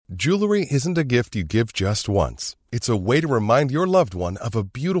Jewelry isn't a gift you give just once. It's a way to remind your loved one of a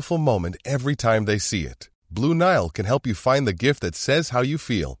beautiful moment every time they see it. Blue Nile can help you find the gift that says how you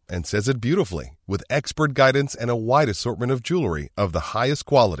feel and says it beautifully, with expert guidance and a wide assortment of jewelry of the highest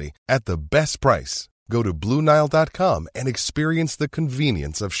quality at the best price. Go to BlueNile.com and experience the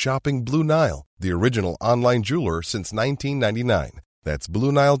convenience of shopping Blue Nile, the original online jeweler since 1999. That's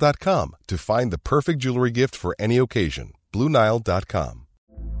BlueNile.com to find the perfect jewelry gift for any occasion. BlueNile.com.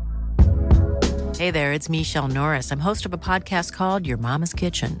 Hey there, it's Michelle Norris. I'm host of a podcast called Your Mama's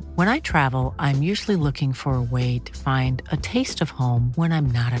Kitchen. When I travel, I'm usually looking for a way to find a taste of home when I'm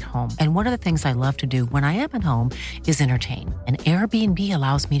not at home. And one of the things I love to do when I am at home is entertain. And Airbnb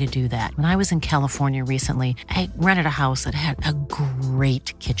allows me to do that. When I was in California recently, I rented a house that had a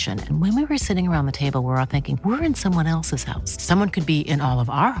great kitchen. And when we were sitting around the table, we're all thinking, we're in someone else's house. Someone could be in all of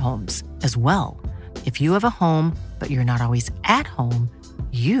our homes as well. If you have a home, but you're not always at home,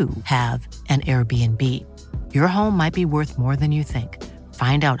 you have an Airbnb. Your home might be worth more than you think.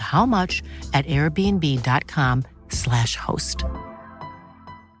 Find out how much at airbnb.com/host.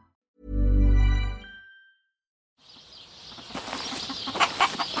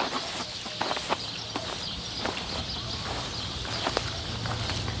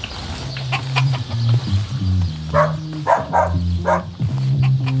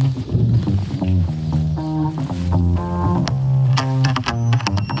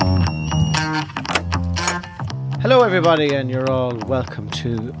 Hello everybody, and you're all welcome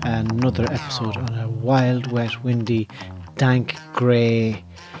to another episode on a wild, wet, windy, dank, grey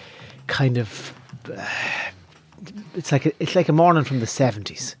kind of it's like a morning from the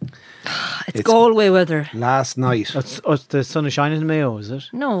 70s. It's Galway weather. Last night. The sun is shining in Mayo, is it?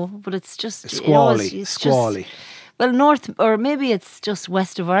 No, but it's just squally. Well, north, or maybe it's just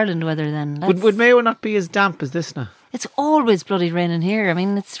west of Ireland weather then. Would Mayo not be as damp as this now? It's always bloody raining here. I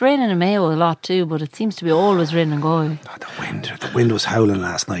mean, it's raining in Mayo a lot too, but it seems to be always raining in Galway. Oh, the wind was howling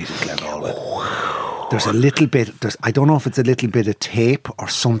last night in Glengalway. There's a little bit, I don't know if it's a little bit of tape or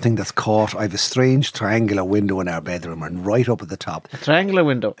something that's caught. I have a strange triangular window in our bedroom and right up at the top. A triangular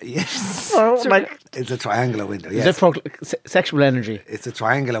window? Yes. It's a triangular window, yes. Is it for sexual energy? It's a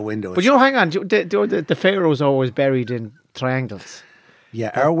triangular window. But hang on, the pharaohs are always buried in triangles.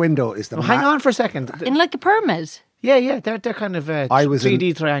 Yeah, our window is the... hang on for a second. In like a pyramid? Yeah, they're kind of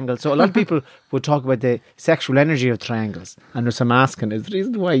 3D triangles. So a lot of people would talk about the sexual energy of triangles. And there's some asking, is the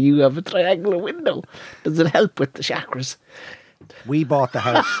reason why you have a triangular window? Does it help with the chakras? We bought the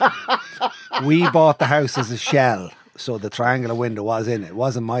house. We bought the house as a shell. So the triangular window was in it. It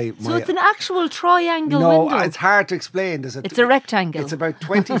wasn't my... So it's an actual triangle window? No, it's hard to explain. It's a rectangle. It's about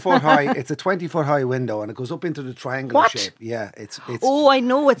 20 foot high. It's a 20 foot high window and it goes up into the triangular shape. Yeah, it's... Oh, I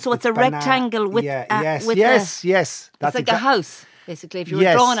know it. So it's a rectangle with... Yes. That's like a house. Basically, if you were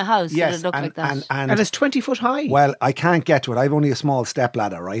drawing a house, it would look like that. And it's 20 foot high. Well, I can't get to it. I've only a small step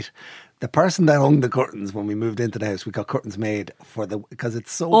ladder, right? The person that hung the curtains when we moved into the house, we got curtains made because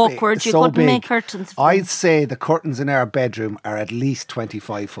it's so awkward. Big, you so couldn't big. make curtains. I'd say the curtains in our bedroom are at least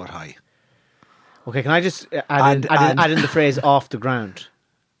 25 foot high. Okay, can I just add in the phrase off the ground?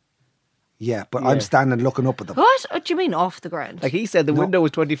 Yeah, but I'm standing looking up at them. What do you mean off the ground? Like he said, the window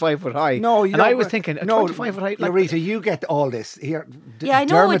was 25 foot high. No, and I was thinking 25 foot high. Like, Rita, you get all this here. Yeah, I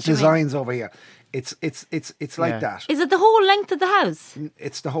know Dermot what you Designs over here. It's like that. Is it the whole length of the house?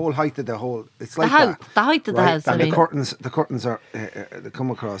 It's the whole height of the whole. It's like that. The height of the house. And the curtains are they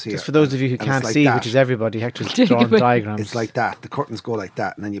come across here. Just for those of you who can't see, which is everybody, Hector's drawn diagrams. It's like that. The curtains go like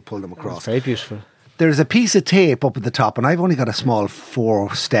that, and then you pull them across. It's very beautiful. There's a piece of tape up at the top, and I've only got a small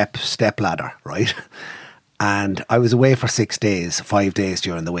 4-step ladder, right? And I was away for 5 days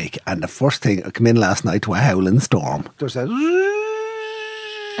during the week. And the first thing, I come in last night to a howling storm. There's a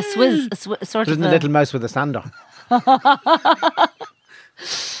swizz, sort of. There's a little mouse with a sander.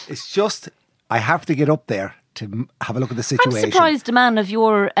 It's just, I have to get up there to have a look at the situation. I'm surprised, a man of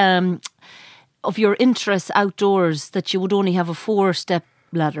your interests outdoors, that you would only have a 4-step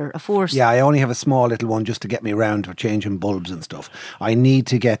ladder, Yeah, I only have a small little one just to get me around for changing bulbs and stuff. I need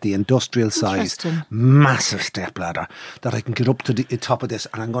to get the industrial sized massive step ladder that I can get up to the top of this,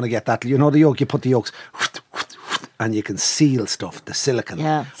 and I'm going to get that, you know, the yoke, you put the yokes and you can seal stuff, the silicon.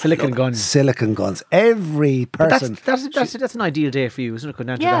 Yeah. Silicon guns. Silicon guns. Every person. That's an ideal day for you, isn't it? Going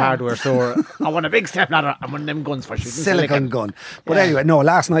down to the hardware store. I want a big step ladder. I want them guns for shooting silicon gun. But anyway, no,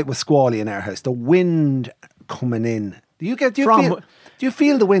 last night was squally in our house. The wind coming in. Do you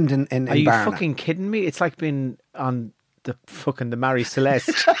feel the wind in Are you Barna? fucking kidding me? It's like being on the Mary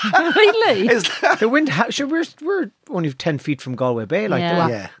Celeste. Really? The wind? We're only 10 feet from Galway Bay. Like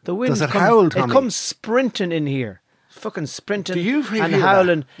Yeah. the wind. Does it howl, Tommy? It comes sprinting in here. fucking sprinting Do you and hear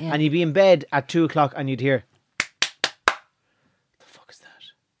howling, that? Yeah. and you'd be in bed at 2 o'clock and you'd hear, the fuck is that?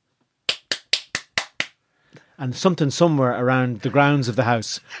 And something somewhere around the grounds of the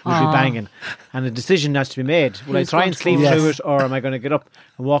house would be banging, and a decision has to be made. Will I Who's try going and to sleep go? through Yes. it, or am I going to get up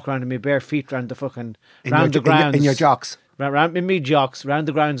and walk around in my bare feet round the fucking In round your, the grounds in your jocks. round in me jocks round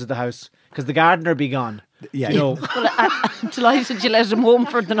the grounds of the house because the gardener be gone. Yeah. You know, Well, I'm delighted you let him home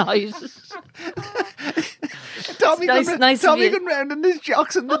for the night. Tommy Nice- going nice of Tommy you. going round in his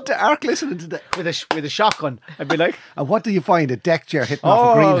jocks in the dark listening to that. with a shotgun, I'd be like, And what do you find? A deck chair hitting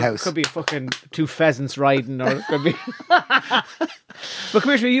off a greenhouse. Could be fucking 2 pheasants riding, or it could be. But come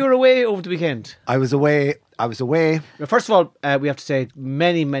here to me, you were away over the weekend. I was away. Well, first of all, we have to say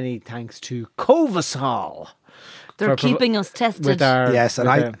many, many thanks to Covasol. They're For keeping us tested. with our Yes, and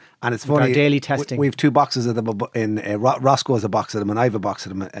and it's with our funny. daily testing. We have 2 boxes of them in Roscoe has a box of them, and I have a box of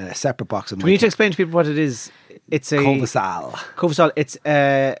them, a separate box of them. Do we need to explain to people what it is? It's a Covasol. Covasol. It's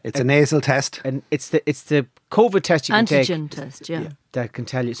a nasal test. and it's the COVID test you can take Antigen test, yeah. that can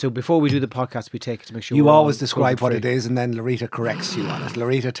tell you. So before we do the podcast, we take it to make sure You we're all always describe what it COVID-free. is, and then Loretta corrects you on it.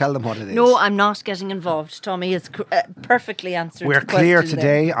 Loretta, tell them what it is. No, I'm not getting involved. Tommy has perfectly answered We're the clear question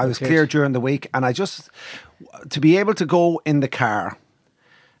today. there. I was clear during the week, and I just to be able to go in the car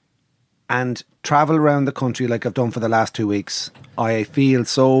and travel around the country like I've done for the last 2 weeks. I feel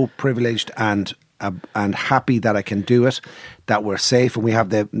so privileged and happy that I can do it, that we're safe, and we have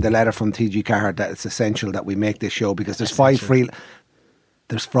the letter from TG Carr that it's essential that we make this show because there's five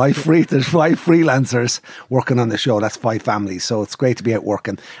freelancers working on the show. That's 5 families, so it's great to be out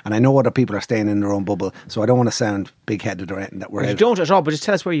working. And I know other people are staying in their own bubble, so I don't want to sound big-headed or anything that we're You out. don't at all, but just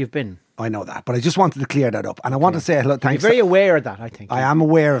tell us where you've been. I know that, but I just wanted to clear that up, and I want to say hello. You're Thanks. very aware of that, I think. I am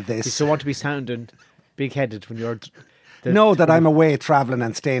aware of You this. still want to be sounding big-headed when you're. Know that I'm away travelling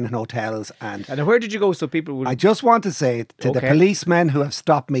and staying in hotels, and And where did you go? So people will. I just want to say to the Okay. policemen who have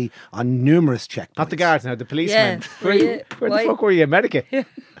stopped me on numerous checkpoints. Not the guards now, the policemen. Yeah, Where, yeah. where the Why? fuck were you, America? There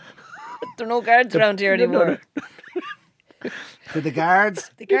are no guards around here anymore. To the guards.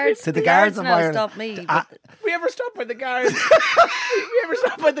 The guards, To the guards of now Ireland. stop me. Ah, We ever stop by the guards? we ever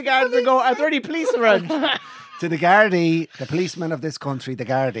stop by the guards and go, are there any police around? to the Gardaí, the policemen of this country, the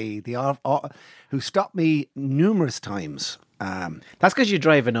Gardaí, who stopped me numerous times. That's because you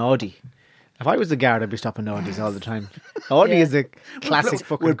drive an Audi. If I was the guard, I'd be stopping Audis all the time. Audi is a classic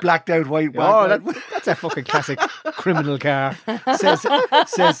fucking. with blacked out white. Oh, that's a fucking classic criminal car.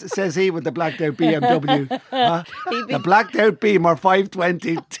 says he with the blacked out BMW. The blacked out Beamer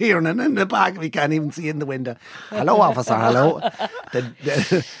 520 tearing in the back. We can't even see in the window. Hello, officer. Hello.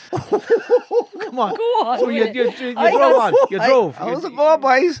 Come on. Go on. Oh, you drove on. You drove. I was a boy,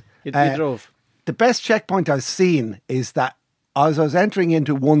 boys. You drove. The best checkpoint I've seen is that as I was entering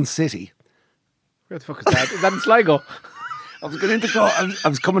into one city, Where the fuck is that? Is that in Sligo? I was going into Cork. I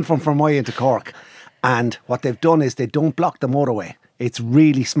was coming from Fermoy into Cork, and what they've done is they don't block the motorway. It's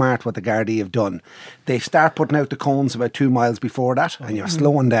really smart what the Gardaí have done. They start putting out the cones about 2 miles before that, and you're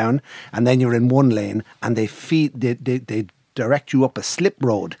slowing down, and then you're in one lane, and they direct you up a slip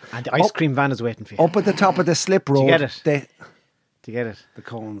road. And the ice cream van is waiting for you. Up at the top of the slip road. get it? They, Do you get it? the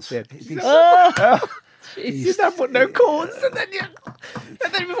cones. Yeah. You start putting out cones, and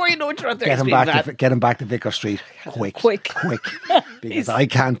then before you know it, you're at the Get him back to Vicar Street quick. Because I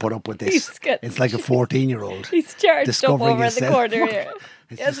can't put up with this. It's like a 14-year-old. He's charged discovering up over in the himself. corner here.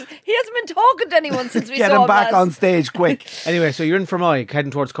 He hasn't been talking to anyone since we Get saw him back last. on stage quick. Anyway, so you're in Fermoy,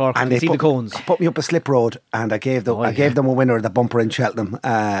 heading towards Cork, and they you see the cones. put me up a slip road, and I gave them a winner of the bumper in Cheltenham.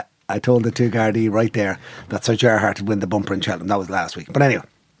 I told the 2 Gardaí right there that Sir Gerhard would win the bumper in Cheltenham. That was last week. But anyway.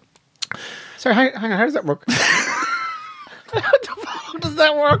 Sorry, hang on, how does that work? How the fuck does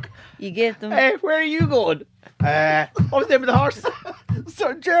that work? You get them. Hey, where are you going? What was the name of the horse?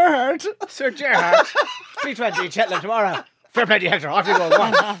 Sir Gerhard. Sir Gerhard. 3:20 in Cheltenham tomorrow. Fair play to you, Hector. Off you go. Go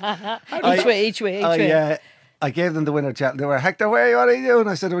on. Each way. I gave them the winner chat. They were, Hector, what are you doing?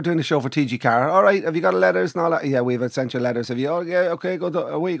 I said, we're doing a show for TG Carr. All right, have you got letters and all that? Yeah, we've sent you letters. Have you? Oh, yeah, okay,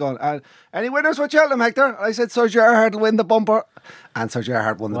 go. Where you going? Any winners for Cheltenham, Hector? I said, Sir Gerhard will win the bumper. And Sir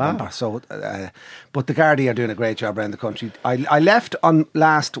Gerhard won the bumper. So, but the Gardaí are doing a great job around the country. I left on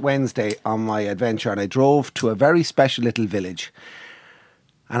last Wednesday on my adventure, and I drove to a very special little village.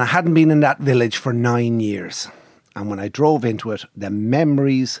 And I hadn't been in that village for 9 years. And when I drove into it, the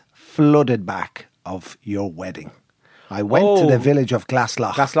memories flooded back of your wedding. I went to the village of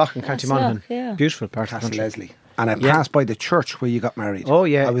Glasslough. Glasslough in County Monaghan. Yeah. Beautiful part of the Castle country. Leslie. And I passed by the church where you got married. Oh,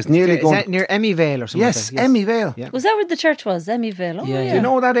 yeah. I was nearly Is going... that near Emmyvale or something? Yes, like that? Emmyvale. Yeah. Was that where the church was? Emmyvale? Oh, yeah. Do you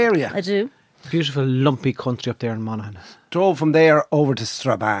know that area? I do. Beautiful lumpy country up there in Monaghan. Drove from there over to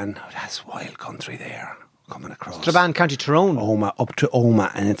Strabane. Oh, that's wild country there. coming across. Strabane, County Tyrone. Omagh, up to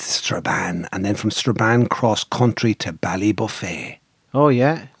Omagh, and it's Strabane. And then from Strabane, cross country to Ballybuffet. Oh,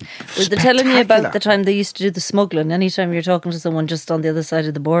 yeah. Was they telling you Spectacular. about the time they used to do the smuggling? Anytime you're talking to someone just on the other side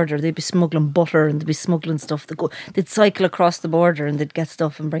of the border, they'd be smuggling butter and they'd be smuggling stuff. They'd cycle across the border and they'd get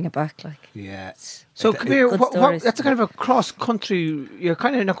stuff and bring it back. Like, Yeah. So come here, Good stories. that's a kind of a cross country. You're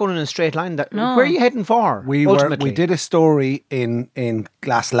kind of not going in a straight line. No. Where are you heading for? We did a story in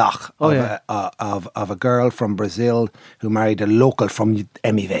Glaslough of a girl from Brazil who married a local from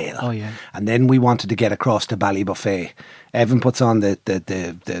Emmyvale. Oh, yeah. And then we wanted to get across to Ballybuffet. Evan puts on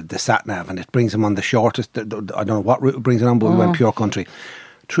the sat nav and it brings him on the shortest. I don't know what route it brings him on, but we went pure country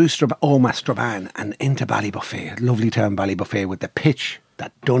through Strabane and into Ballybuffet. A lovely town, Ballybuffet, with the pitch.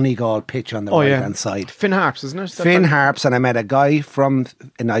 That Donegal pitch on the right-hand side. Finn Harps, isn't it? Finn Harps, and I met a guy from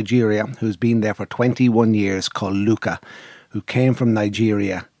Nigeria who's been there for 21 years called Luca, who came from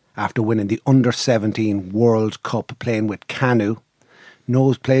Nigeria after winning the Under-17 World Cup playing with Kanu.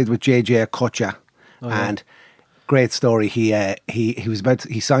 Played with JJ Okocha, and great story.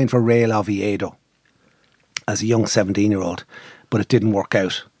 He signed for Real Oviedo as a young 17-year-old, but it didn't work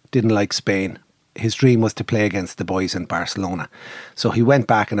out. Didn't like Spain. His dream was to play against the boys in Barcelona. So he went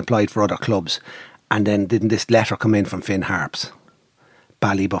back and applied for other clubs. And then didn't this letter come in from Finn Harps?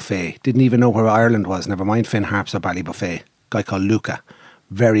 Ballybuffet. Didn't even know where Ireland was. Never mind Finn Harps or Ballybuffet. Guy called Luca.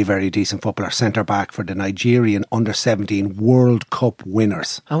 Very, very decent footballer. Centre back for the Nigerian Under-17 World Cup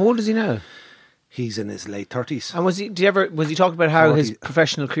winners. How old is he now? He's in his late 30s. And was he talking about how 40. his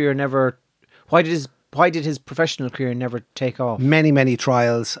professional career never... Why did his professional career never take off? Many, many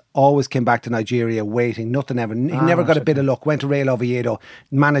trials. Always came back to Nigeria waiting. Nothing ever. He never got a bit of luck. Went to Real Oviedo.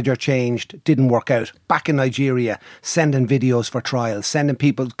 Manager changed. Didn't work out. Back in Nigeria. Sending videos for trials. Sending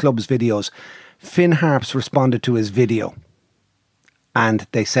clubs videos. Finn Harps responded to his video. And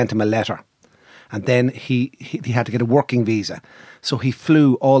they sent him a letter. And then he had to get a working visa. So he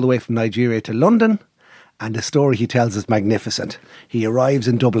flew all the way from Nigeria to London. And the story he tells is magnificent. He arrives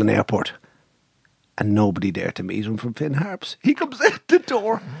in Dublin Airport. And nobody there to meet him from Finn Harps. He comes out the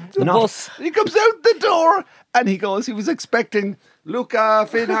door. bus. He comes out the door and he was expecting Luca,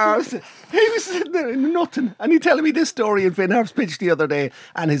 Finn Harps. He was sitting there in nothing. And he telling me this story in Finn Harps' pitch the other day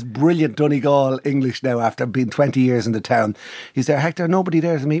and his brilliant Donegal English now after being 20 years in the town. He's there, Hector, nobody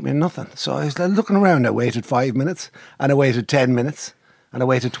there to meet me, nothing. So I was looking around. I waited 5 minutes and I waited 10 minutes. And I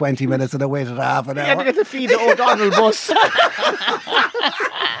waited 20 minutes and I waited half an hour. He had to get to feed the O'Donnell bus.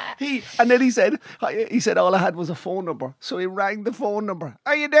 And then he said all I had was a phone number. So he rang the phone number.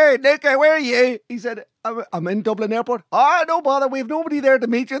 Are you there, Nick? Where are you? He said, I'm in Dublin Airport. Oh, no bother. We have nobody there to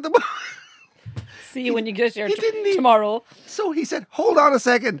meet you at the moment. see you when you get here didn't tomorrow. So he said, hold on a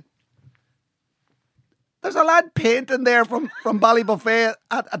second. There's a lad painting there from Ballybuffet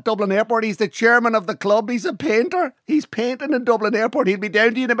at Dublin Airport. He's the chairman of the club. He's a painter. He's painting in Dublin Airport. He'll be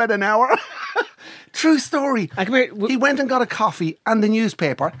down to you in about an hour. True story. He went and got a coffee and the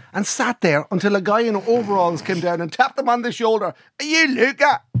newspaper and sat there until a guy in overalls came down and tapped him on the shoulder. Are you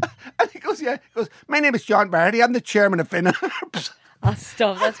Luca? And he goes, yeah. He goes, my name is John Barty. I'm the chairman of Finn Harps. Oh,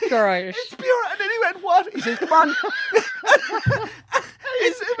 stop. That's pure Irish. It's pure. And then he went, what? He says, come on.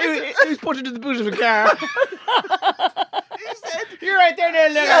 He was put into the boot of a car. He said, You're right there now,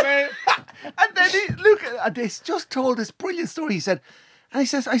 look at me. And then they just told this brilliant story. He said, and I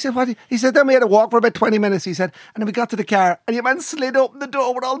said, what? He said, then we had to walk for about 20 minutes. He said, and then we got to the car and your man slid open the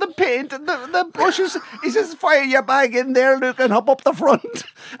door with all the paint and the brushes. He says, fire your bag in there, Luke, and hop up the front.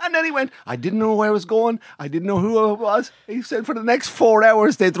 And then he went, I didn't know where I was going. I didn't know who I was. He said, for the next 4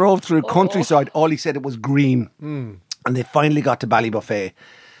 hours, they drove through countryside. All he said, it was green. And they finally got to Ballybuffet.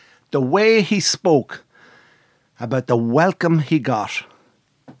 The way he spoke about the welcome he got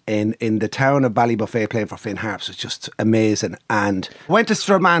in the town of Ballybuffet playing for Finn Harps was just amazing. And went to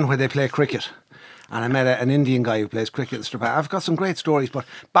Strabane where they play cricket. And I met an Indian guy who plays cricket in Strabane. I've got some great stories, but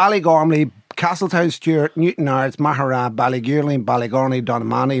Ballygormley, Castletown Stewart, Newtownards, Maharab, Ballygirling, Ballygorney,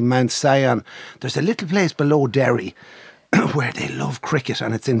 Donamani, Mount Sion. There's a little place below Derry where they love cricket,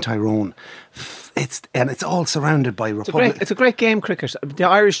 and it's in Tyrone. It's all surrounded by Republic. It's a great game, cricket. The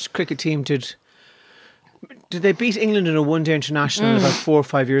Irish cricket team did they beat England in a one-day international about 4 or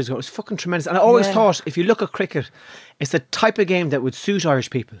 5 years ago? It was fucking tremendous. And I always thought, if you look at cricket, it's the type of game that would suit Irish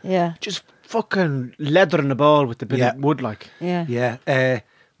people. Yeah. Just fucking leathering the ball with the bit of wood, like. Yeah. Yeah.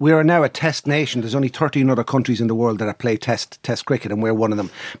 We are now a test nation. There's only 13 other countries in the world that play test cricket, and we're one of them.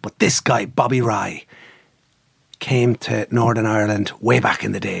 But this guy, Bobby Rye, came to Northern Ireland way back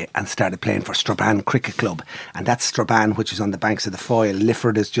in the day and started playing for Strabane Cricket Club. And that's Strabane, which is on the banks of the Foyle.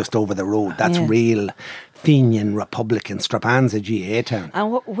 Lifford is just over the road. That's real Fenian Republic in Strapan's a GA town.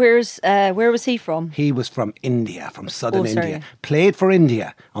 And where was he from? He was from India, from southern sorry. India. Played for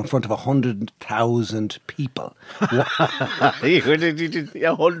India in front of 100,000 people.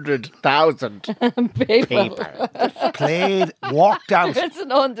 100,000 People. Played, walked out. There's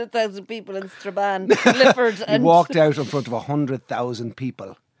 100,000 people in Strabane, Clifford, He and walked out in front of 100,000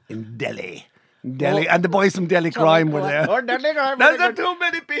 people in Delhi. And the boys from Delhi Crime were there. There's not too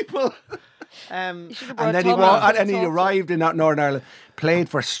many people. And then he arrived in Northern Ireland, played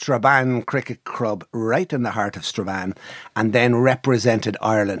for Strabane Cricket Club right in the heart of Strabane, and then represented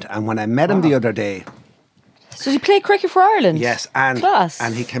Ireland. And when I met him the other day, so he played cricket for Ireland. yes, and Class.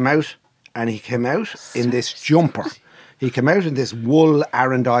 and he came out in this jumper. He came out in this wool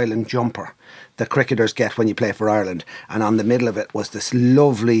Arran Island jumper that cricketers get when you play for Ireland, and on the middle of it was this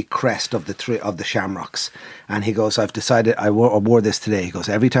lovely crest of the Shamrocks. And he goes, I've decided I wore this today. He goes,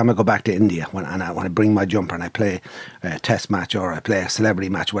 every time I go back to India when I bring my jumper and I play a test match or I play a celebrity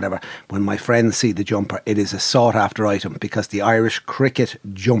match, whatever, when my friends see the jumper, it is a sought after item because the Irish cricket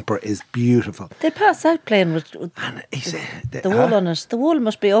jumper is beautiful. They pass out playing with And he said, the wool on it. The wool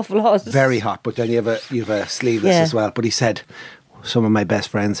must be awful hot. very hot, but then you have a sleeveless Yeah. as well. But he said, some of my best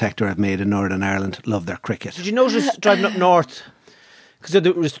friends, Hector, I've made in Northern Ireland, love their cricket. Did you notice driving up north, because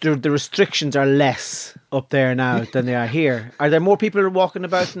the restrictions are less up there now than they are here? Are there more people walking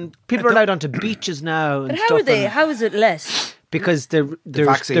about, and people are allowed onto beaches now? But how are they? How is it less? Because the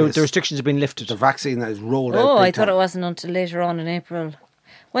restrictions have been lifted. The vaccine is rolled out. Oh, big I thought time. it wasn't until later on in April.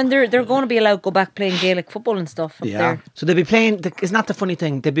 When they're going to be allowed to go back playing Gaelic football and stuff up there. So they'll be playing, isn't that the funny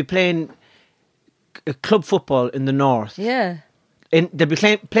thing? They'll be playing club football in the north. Yeah. They'll be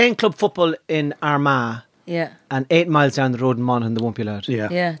playing club football in Armagh. Yeah. And 8 miles down the road in Monaghan, they won't be allowed. Yeah,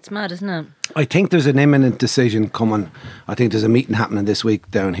 it's mad, isn't it? I think there's an imminent decision coming. I think there's a meeting happening this week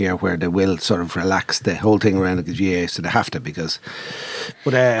down here where they will sort of relax the whole thing around the GA, so they have to because.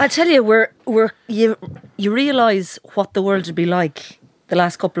 But I tell you, you realise what the world would be like the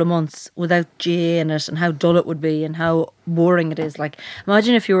last couple of months without GA in it, and how dull it would be and how boring it is. Like,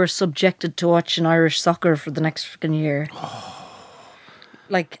 imagine if you were subjected to watching Irish soccer for the next freaking year.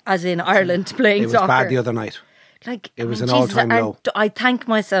 Like, as in Ireland playing it was soccer. bad the other night. Like, It was I an mean, all-time Jesus, low. I thank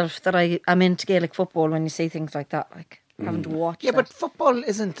myself that I'm into Gaelic football when you see things like that. Like, having to watch Yeah, that. but football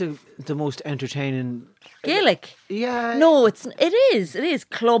isn't the most entertaining. Gaelic? Yeah. No, it is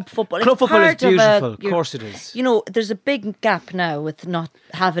club football. Club It's football is part of beautiful, of course it is. You know, there's a big gap now with not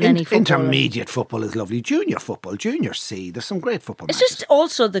having any football. Intermediate football is lovely. Junior football, Junior C. There's some great football. It's matches. just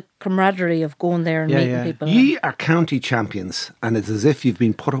also the camaraderie of going there and Yeah, meeting yeah. people. Ye are county champions, and it's as if you've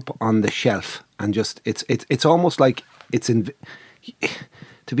been put up on the shelf, and just it's almost like it's in.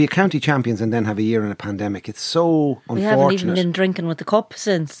 To be a county champions and then have a year in a pandemic, it's so We haven't even unfortunate. been drinking with the cup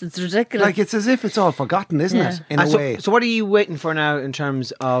since. It's ridiculous. Like it's as if it's all forgotten, isn't it? In a way. So what are you waiting for now in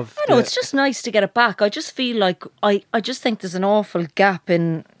terms of? I know, it's just nice to get it back. I just feel like I just think there's an awful gap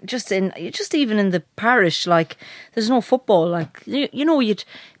in even in the parish. Like, there's no football. Like, you know, you'd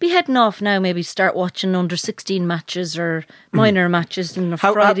be heading off now, maybe start watching under 16 matches or minor matches on a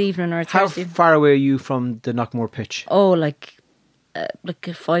Friday evening or a Thursday. How far away are you from the Knockmore pitch? Oh, like a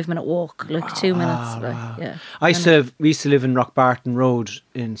 5-minute walk, like 2 minutes. Like, yeah. We used to live in Rockbarton Road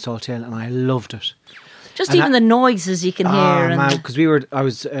in Salthill, and I loved it. Just And even the noises you can hear. Because I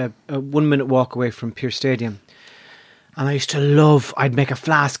was a 1 minute walk away from Pierce Stadium, and I used to I'd make a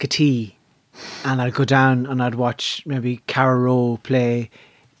flask of tea, and I'd go down and I'd watch maybe Carrow play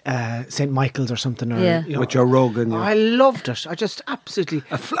St. Michael's or something. Or, Yeah. you know, With Joe Rogan, I loved it. I just absolutely.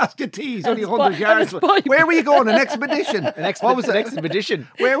 a flask of tea, only And 100 yards. and a pipe. Where were you going? An expedition? What was an expedition?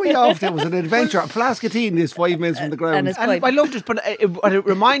 Where were you off? It was an adventure. A flask of tea in this 5 minutes from the ground. And it's- And I loved it, but what it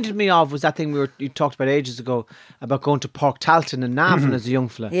reminded me of was that thing you talked about ages ago about going to Park Talton and Navan as a young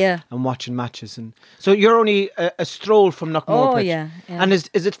fella, Yeah. and watching matches. And so you're only a stroll from Knockmore Oh, pitch. yeah. And is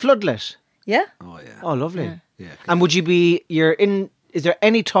it floodlit? Yeah. Oh yeah. Oh, lovely. Yeah. And would you be? Is there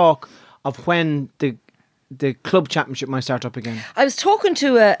any talk of when the club championship might start up again? I was talking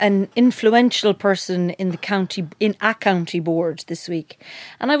to an influential person in a county board this week,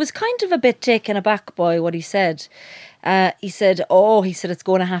 and I was kind of a bit taken aback by what he said. He said it's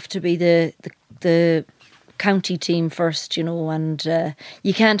going to have to be the county team first, you know, and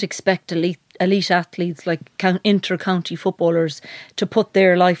you can't expect elite athletes like inter-county footballers to put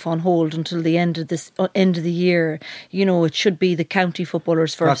their life on hold until the end of the year. You know, it should be the county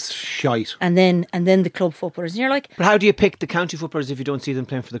footballers first. That's shite. And then the club footballers. And you're like, But how do you pick the county footballers if you don't see them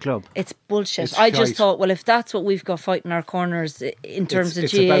playing for the club? it's bullshit. It's I just shite. thought, well, if that's what we've got fighting our corners in terms of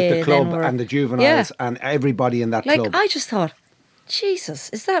It's GA, about the club then we're, and the juveniles Yeah. and everybody in that Like, club. I just thought, Jesus,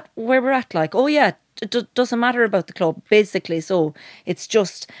 is that where we're at? Like, oh yeah, doesn't matter about the club, basically. So it's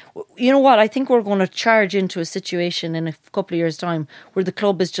just, you know what, I think we're going to charge into a situation in a couple of years' time where the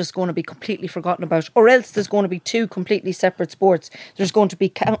club is just going to be completely forgotten about, or else there's going to be two completely separate sports. There's going to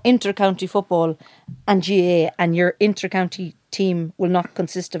be inter-county football and GAA, and your inter-county team will not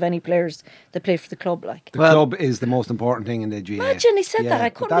consist of any players that play for the club. Like the club is the most important thing in the GAA. Imagine he said that. I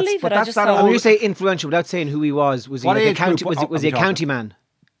couldn't believe it. I just thought, when you say influential, without saying who he was he like a county? Was he a county man?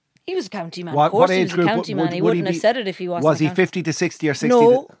 He was a county man. Of course, he was a county man. He wouldn't have said it if he wasn't. Was he 50 to 60 or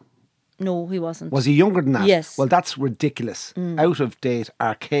 60? No, he wasn't. Was he younger than that? Yes. Well, that's ridiculous. Out of date,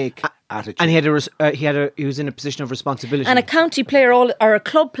 archaic attitude. And he was in a position of responsibility. And a county player, or a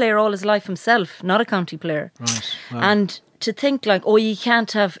club player, all his life himself, not a county player. Right. Wow. And to think like, oh, you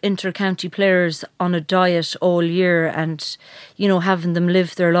can't have inter-county players on a diet all year, and having them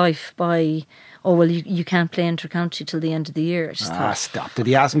live their life by, oh well, you can't play inter-county till the end of the year. Stop. Did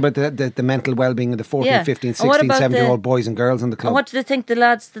he ask him about the mental well-being of the 14, 15, 16, 17-year-old boys and girls in the club? And what do they think the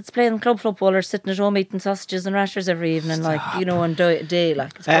lads that's playing club football are sitting at home eating sausages and rashers every evening, and day,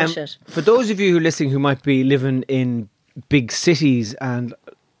 like, it's bullshit. For those of you who are listening who might be living in big cities and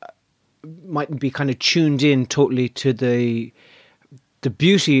mightn't be kind of tuned in totally to the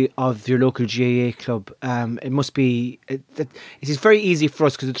beauty of your local GAA club, it must be it is very easy for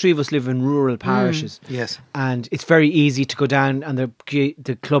us because the three of us live in rural parishes. Yes, and it's very easy to go down, and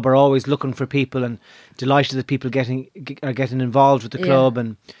the club are always looking for people and delighted that people are getting involved with the club,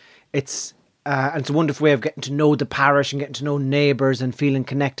 and it's a wonderful way of getting to know the parish and getting to know neighbours and feeling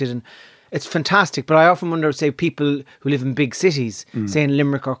connected, and it's fantastic. But I often wonder, say, people who live in big cities, say in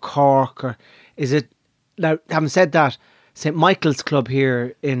Limerick or Cork, or is it? Now, having said that, St Michael's Club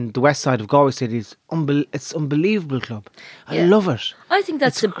here in the west side of Galway City is it's unbelievable club. I love it. I think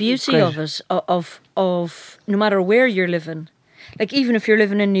that's the beauty of it, of no matter where you're living. Like, even if you're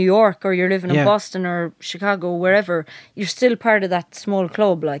living in New York or you're living in Boston or Chicago, wherever, you're still part of that small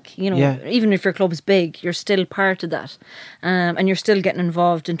club. Like, even if your club's big, you're still part of that. And you're still getting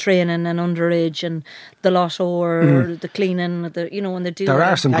involved in training and underage and the lotto or the cleaning, when they do. There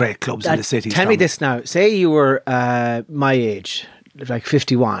are some great clubs in the city. Tell me this now. Say you were my age, like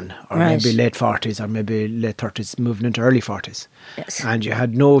 51 or maybe late 40s or maybe late 30s, moving into early 40s. Yes. And you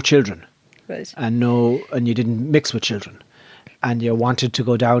had no children. Right. And you didn't mix with children. And you wanted to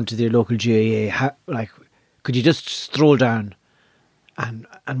go down to the local GAA, could you just stroll down and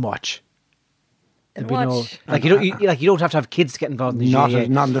watch? And watch. You don't have to have kids to get involved in the GAA.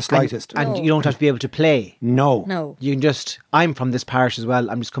 Not in the slightest. And you don't have to be able to play. No. You can just, I'm from this parish as well,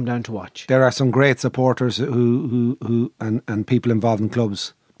 I'm just come down to watch. There are some great supporters who people involved in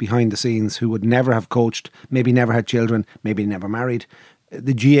clubs behind the scenes who would never have coached, maybe never had children, maybe never married.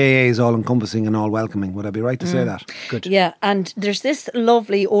 The GAA is all-encompassing and all-welcoming. Would I be right to say that? Good. Yeah, and there's this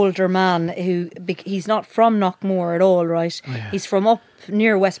lovely older man who, he's not from Knockmore at all, right? Oh, yeah. He's from up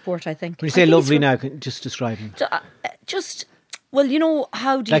near Westport, I think. When you say lovely now, can you just describe him? Well,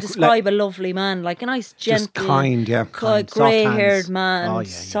 how do you describe a lovely man? Like a nice, gentle, just kind, grey-haired man,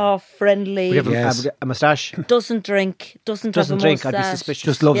 soft, friendly. Would he have a moustache? Doesn't drink, doesn't have a moustache. I'd be suspicious.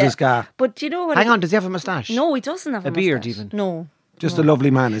 Just loves his car. But do you know what? Hang on, does he have a moustache? No, he doesn't have a moustache. beard even? No. Just a lovely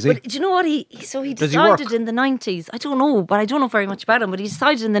man, is he? But do you know what? He decided in the 90s. I don't know, but I don't know very much about him. But he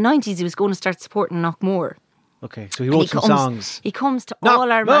decided in the 90s he was going to start supporting Knockmore. Okay, so he wrote some songs. He comes to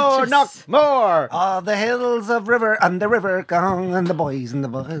all our matches. Knockmore! Oh, the hills of river and the river gong and the boys and the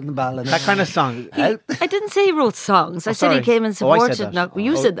ball. And that kind of song. I didn't say he wrote songs. I said he came and supported Knockmore.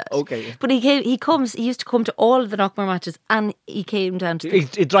 You said that. Okay. But he used to come to all of the Knockmore matches, and he came down to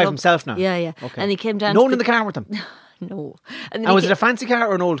He'd drive himself now? Yeah. Okay. And he came down No one in the car with him? No. And was it a fancy car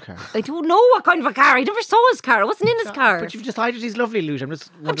or an old car? I don't know what kind of a car. I never saw his car. I wasn't in his car. But you've decided he's lovely, Luge.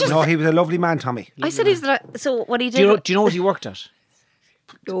 No, he was a lovely man, Tommy. I said he was. So what he did. Do you know what he worked at?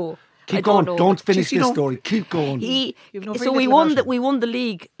 No. Keep going. Don't finish this story. Keep going. We won the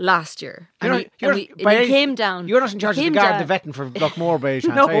league last year. And he came down. You're not in charge of the guard the vetting for Knockmore by any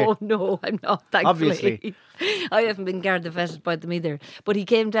chance, No, I'm not. Thankfully. Obviously. I haven't been guard the vetted by them either. But he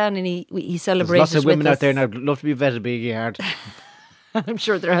came down and he celebrated. There's lots of women out there now. I'd love to be vetted by a guard. I'm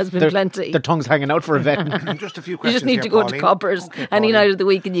sure there has been plenty. Their tongue's hanging out for a vet. Just a few questions. You just need to go to Coppers any night of the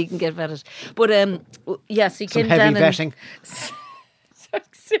week and you can get vetted. But yes, he came down. Some heavy vetting.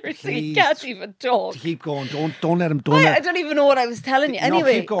 Seriously, he can't even talk. Keep going. Don't let him. I don't even know what I was telling you.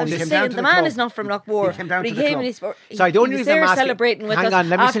 Anyway, keep going. I'm just saying the man is not from Knockmore. He came down but to the club. He was there celebrating with us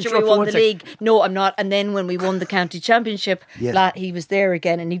after we won the league. No, I'm not. And then when we won the county championship, he was there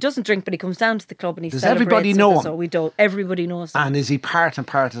again. And he doesn't drink, but he comes down to the club and he celebrates. Does everybody know him? So we don't. Everybody knows him. And is he part and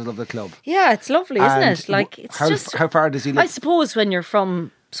parcel of the club? Yeah, it's lovely, isn't it? Like, it's how far does he live? I suppose when you're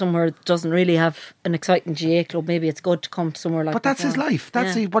from somewhere that doesn't really have an exciting GA club, maybe it's good to come to somewhere like that. But that's his life.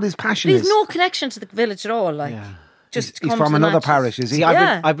 That's what his passion But is. he's no connection to the village at all. Like, just He's come from to the another matches. parish, is he? See,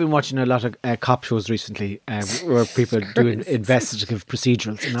 Yeah. I've been watching a lot of cop shows recently where people do investigative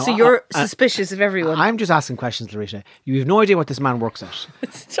procedurals. Now, So you're suspicious of everyone. I'm just asking questions, Larissa. You have no idea what this man works at.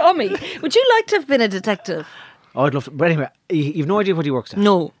 Tommy, would you like to have been a detective? Oh, I'd love to. But anyway, you've no idea what he works at.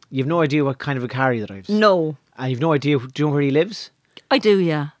 No. You've no idea what kind of a car he drives. No. And you've no idea. Do you know where he lives? I do,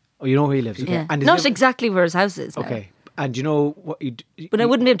 yeah. Oh, you know where he lives. Okay. Yeah. And is Not he- exactly where his house is. now. Okay. And you know what? But I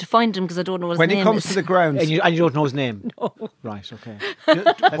wouldn't be able to find him because I don't know what his When name he comes is. to the grounds, And you don't know his name. No. Right. Okay.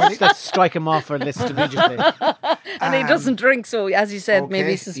 let's strike him off our list immediately. And he doesn't drink, so as you said, maybe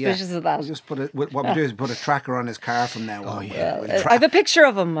Okay, he's suspicious yeah. of that. We'll just what we do is put a tracker on his car from now on. We'll I have a picture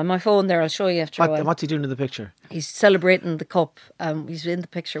of him on my phone there. I'll show you after a while. What's he doing in the picture? He's celebrating the cup. He's in the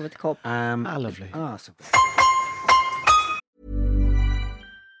picture with the cup. Lovely. so-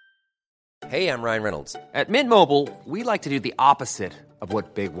 Hey, I'm Ryan Reynolds. At Mint Mobile, we like to do the opposite of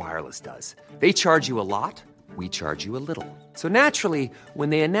what Big Wireless does. They charge you a lot, we charge you a little. So naturally, when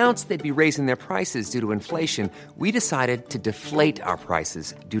they announced they'd be raising their prices due to inflation, we decided to deflate our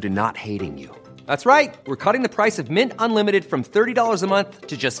prices due to not hating you. That's right. We're cutting the price of Mint Unlimited from $30 a month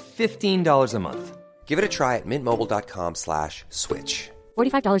to just $15 a month. Give it a try at mintmobile.com/switch.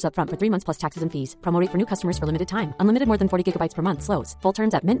 $45 up front for 3 months plus taxes and fees. Promo rate for new customers for limited time. Unlimited more than 40 gigabytes per month. Slows full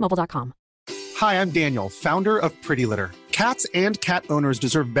terms at mintmobile.com. Hi, I'm Daniel, founder of Pretty Litter. Cats and cat owners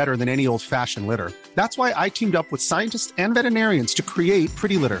deserve better than any old-fashioned litter. That's why I teamed up with scientists and veterinarians to create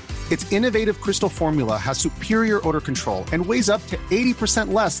Pretty Litter. Its innovative crystal formula has superior odor control and weighs up to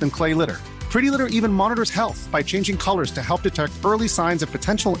 80% less than clay litter. Pretty Litter even monitors health by changing colors to help detect early signs of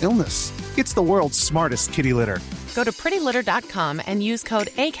potential illness. It's the world's smartest kitty litter. Go to prettylitter.com and use code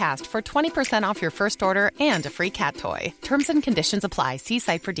ACAST for 20% off your first order and a free cat toy. Terms and conditions apply. See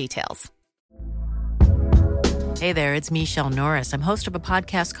site for details. Hey there, it's Michelle Norris. I'm host of a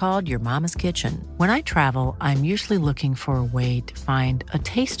podcast called Your Mama's Kitchen. When I travel, I'm usually looking for a way to find a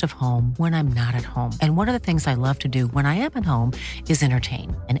taste of home when I'm not at home. And one of the things I love to do when I am at home is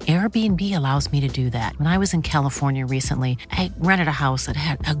entertain. And Airbnb allows me to do that. When I was in California recently, I rented a house that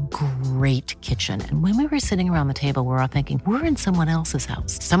had a great kitchen. And when we were sitting around the table, we're all thinking, we're in someone else's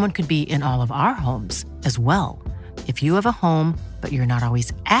house. Someone could be in all of our homes as well. If you have a home, but you're not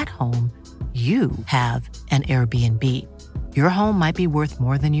always at home, you have an Airbnb. Your home might be worth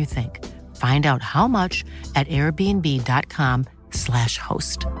more than you think. Find out how much at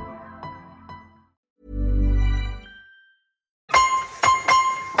airbnb.com/host.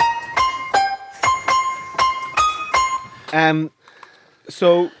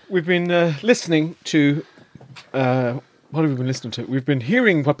 So we've been listening to what have we been listening to? We've been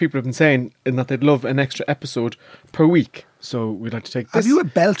hearing what people have been saying in that they'd love an extra episode per week. So we'd like to take this. Have you a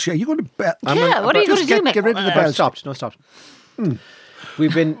belch? Are you going to belch? Yeah, what are you going to do, Mick? Get rid of the belch. Stopped.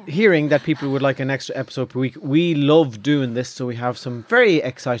 We've been hearing that people would like an extra episode per week. We love doing this, so we have some very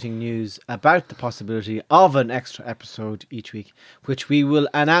exciting news about the possibility of an extra episode each week, which we will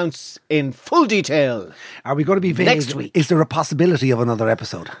announce in full detail. Are we going to be vague? Next week. Is there a possibility of another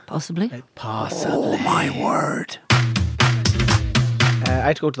episode? Possibly. Oh, my word. I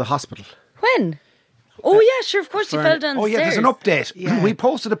had to go to the hospital. When? Oh, yeah, sure, of course you fell down the Oh, yeah, stairs. there's an update. We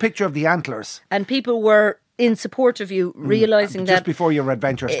posted a picture of the antlers And people were in support of you, realising just that before your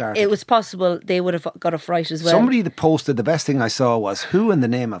adventure started. it was possible they would have got a fright as well. Somebody that posted, the best thing I saw was, who in the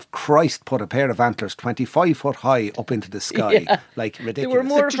name of Christ put a pair of antlers 25 foot high up into the sky? Yeah. Like, ridiculous. They were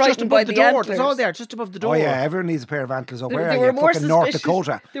more Just frightened above by the the door. antlers. It's all there, just above the Oh door. yeah, everyone needs a pair of antlers. Oh, They- where they are were you? more Fucking North suspicious.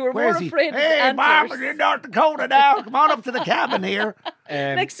 Dakota. They were Where more is he? afraid of the Hey, antlers. Mark, we're in North Dakota now. Come on up to the cabin here.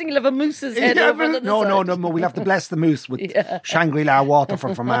 Next thing you'll have a moose's head Yeah, over the no, side. we'll have to bless the moose with Shangri-La water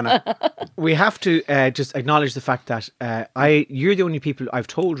from Fermanagh. We have to just acknowledge the fact that you're the only people I've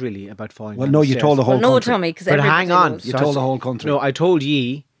told really about falling Well, down no, the you stairs. told the whole Well, no, country. Tommy, because But hang on. You told the whole country. No, I told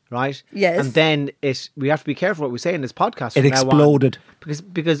ye, right? Yes. And then we have to be careful what we say in this podcast. It from now on. exploded.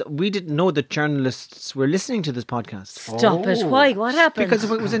 Because we didn't know that journalists were listening to this podcast. Stop it. Why? What happened? Because it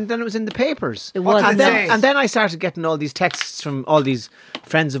was in the papers. It was. What did it say? And then I started getting all these texts from all these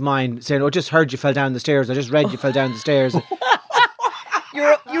friends of mine saying, "Oh, just heard you fell down the stairs. I just read you fell down the stairs."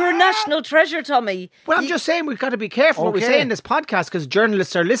 You're a national treasure, Tommy. Well, I'm just saying we've got to be careful what we Okay. say in this podcast because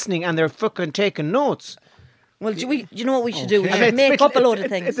journalists are listening and they're fucking taking notes. Well, do you know what we should do? We Okay. should It's make bit- up a load of it's-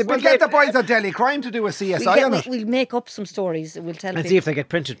 things. it's a bit We'll get the boys on Delhi Crime to do a CSI on it. We'll make up some stories and we'll tell And people. see if they get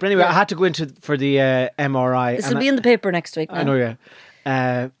printed. But anyway, I had to go into for the MRI. This and will be in the paper next week. I know, yeah.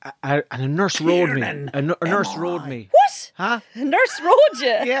 and a nurse rode me. A nurse rode me. What? Huh? A nurse rode you?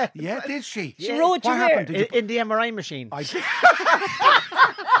 Yeah. Yeah, did she? She rode you What where? happened? Did you In the MRI machine.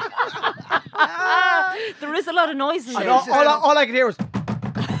 There is a lot of noise in And there. all I could hear was...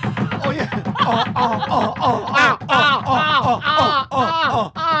 Oh, yeah.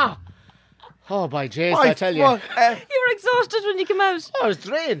 Oh, by Jesus, I tell you. You were exhausted when you came out. I was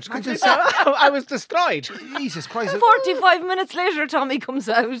drained. I was destroyed. Jesus Christ. 45 minutes later, Tommy comes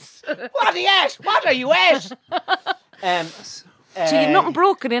out. What are you at? What are you at? So you've nothing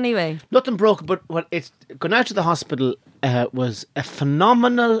broken anyway. Nothing broken, but what it's going out to the hospital was a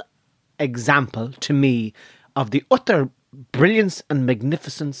phenomenal example to me of the utter brilliance and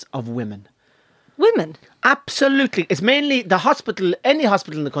magnificence of women. Women? Absolutely. It's mainly the hospital, any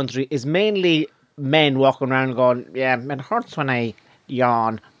hospital in the country is mainly men walking around going, yeah, it hurts when I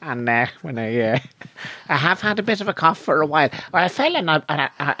yawn and when I have had a bit of a cough for a while. Or I fell on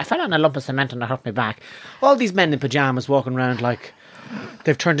a lump of cement and it hurt my back. All these men in pyjamas walking around like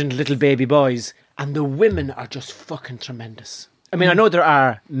they've turned into little baby boys, and the women are just fucking tremendous. I mean, I know there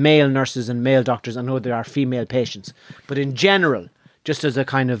are male nurses and male doctors. I know there are female patients, but in general, just as a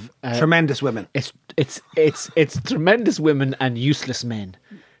kind of tremendous women. It's tremendous women and useless men.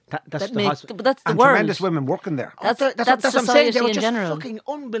 That's the hospital. But that's the And world. tremendous women working there. That's what I'm saying. society They were in just general. fucking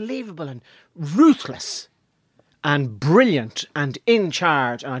unbelievable and ruthless and brilliant and in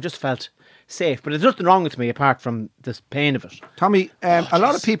charge, and I just felt safe. But there's nothing wrong with me apart from the pain of it. Tommy, a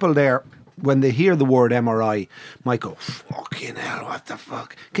lot of people there, when they hear the word MRI, might go, fucking hell, what the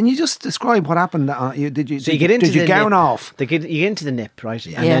fuck? Can you just describe what happened? Did you gown nip. off? You get into the nip, right?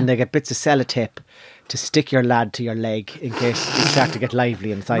 And Yeah. then they get bits of sellotape to stick your lad to your leg in case you start to get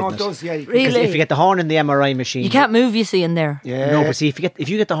lively inside No, it. it does, yeah. Really? Because if you get the horn in the MRI machine... You can't move, you see, in there. Yeah. No, but see, if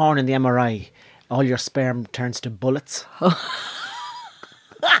you get the horn in the MRI, all your sperm turns to bullets.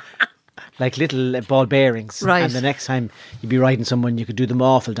 Like little ball bearings. Right. And the next time you'd be riding someone, you could do them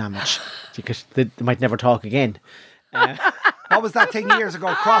awful damage. They might never talk again. What was that thing years ago?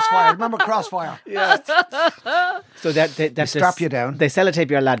 Crossfire. Remember Crossfire? Yeah. So that strap you down. They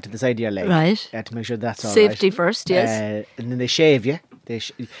sellotape your lad to the side of your leg. Right. To make sure that's all Safety right. first, yes. And then they shave you. They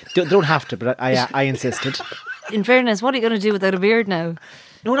don't have to, but I insisted. In fairness, what are you going to do without a beard now?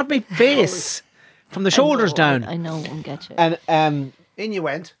 No, not my face. From the shoulders down. I know, I won't get you. And In you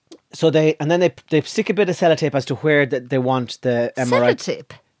went. so they stick a bit of sellotape as to where they want the MRI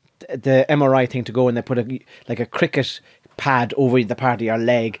Sellotape? the MRI thing to go, and they put a cricket pad over the part of your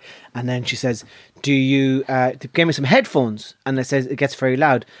leg, and then she says, do you they gave me some headphones, and they says it gets very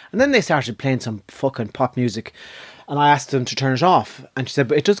loud, and then they started playing some fucking pop music, and I asked them to turn it off, and she said,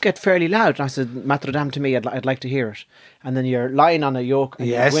 but it does get fairly loud, and I said, Matrodam to me, I'd like to hear it. And then you're lying on a yoke and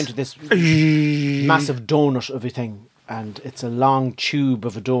Yes. you go into this massive donut of a thing, and it's a long tube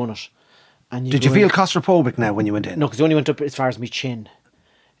of a donut. And Did you feel claustrophobic now when you went in? No, because it only went up as far as my chin.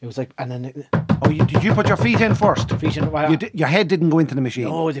 It was like, and then Did you put your feet in first? feet in. Well, Your head didn't go into the machine.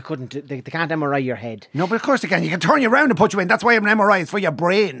 no, they couldn't. They can't MRI your head. No, but of course they can. You can turn you around and put you in. That's why an MRI is for your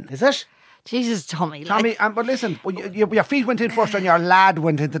brain. Is it? Jesus, Tommy. Tommy, but listen, your feet went in first and your lad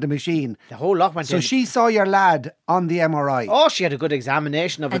went into the machine. The whole lot went So in. she saw your lad on the MRI. Oh, she had a good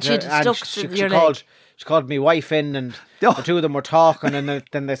examination of And it. she'd stuck she to your leg. called me wife in, and Oh. the two of them were talking, and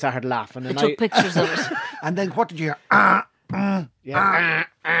then they started laughing. I And took pictures of it. And then what did you hear? Yeah.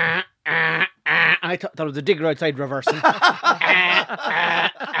 And I thought it was a digger outside reversing.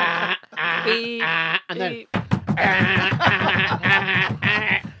 And then.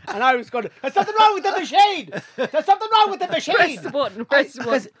 And I was going, there's something wrong with the machine! There's something wrong with the machine! Press the button, press the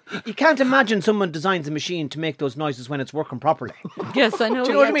button. Because you can't imagine someone designs a machine to make those noises when it's working properly. Yes, I know. Do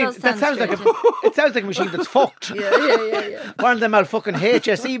you know what I yeah, mean? it does That sounds like strange. it sounds like a machine that's fucked. Yeah. One of them old fucking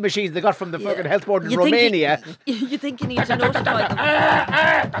HSE machines they got from the fucking health board in You think Romania. You think you need to notify them.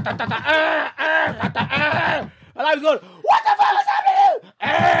 And I was going, what the fuck is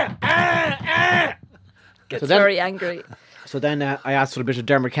happening? Gets So then- very angry. So then I asked for a bit of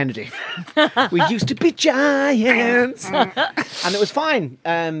Dermot Kennedy. We used to be giants. And it was fine.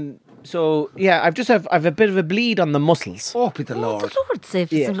 So, yeah, I've a bit of a bleed on the muscles. Oh, be the Lord. The Lord's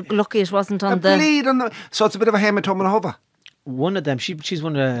sake, Yeah. lucky it wasn't on A the... bleed on the... So it's a bit of a hematoma and a hover. One of them, she's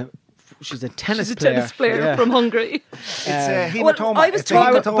a tennis She's a player. tennis player Yeah. from Hungary. It's a well, hematoma. I was It's a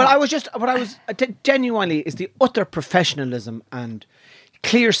talking- hematoma. Genuinely, is the utter professionalism and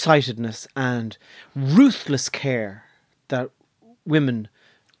clear-sightedness and ruthless care that women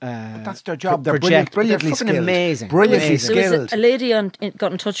That's their job. They're project. brilliantly They're fucking skilled. amazing. Brilliantly Amazing. There was skilled. a lady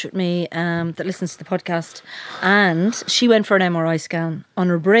got in touch with me that listens to the podcast, and she went for an MRI scan on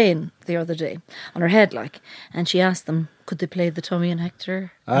her brain the other day, on her head, and she asked them, could they play the Tommy and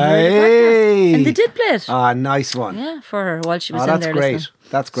Hector? Hey. And they did play it. Ah, nice one. Yeah, for her while she was Oh, in that's there great. listening.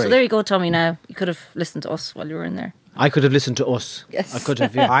 That's great. So there you go, Tommy. Now you could have listened to us while you were in there. I could have listened to us. Yes. I could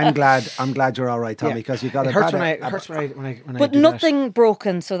have. Yeah. I'm glad you're all right, Tommy, because you got It hurts when I But do nothing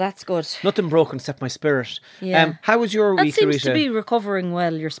broken, so that's good. that. Nothing broken except my spirit. Yeah. How was your That week, seems Rita? to be recovering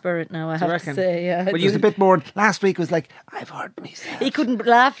well, your spirit now, I have to reckon? say. Yeah. Well, It was a bit more. Last week was like, I've heard myself. He couldn't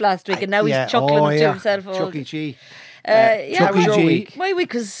laugh last week, and now he's chuckling to himself. all- Chuck E. Cheese. yeah, How was your week? My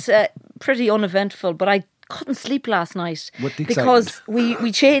week was pretty uneventful, but I couldn't sleep last night With the because we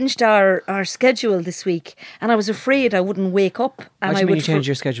changed our schedule this week, and I was afraid I wouldn't wake up. And What do I you mean would you changed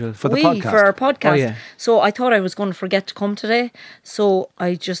your schedule? For the we, podcast? for our podcast. Oh, yeah. So I thought I was going to forget to come today. So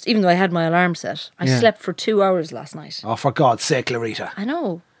I just, even though I had my alarm set, I Yeah. slept for 2 hours last night. Oh, for God's sake, Larita. I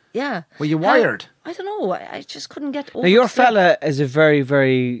know. Yeah. Were you wired? I don't know. I just couldn't get over. Now, your to sleep. fella is a very,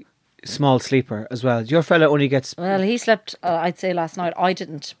 very small sleeper as well. Your fella only gets... Well, he slept. I'd say last night. I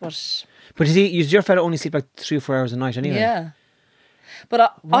didn't, but But does your fella only sleep like 3 or 4 hours a night anyway? yeah.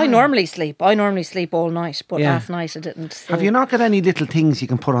 But I normally sleep. I normally sleep all night. But Yeah. last night I didn't. So. Have you not got any little things you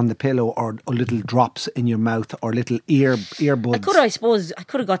can put on the pillow, or little drops in your mouth, or little earbuds? I could, I suppose, I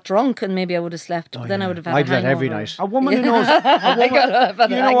could have got drunk and maybe I would have slept. But then I would have had. I'd a do that every hangover. night. A woman who knows.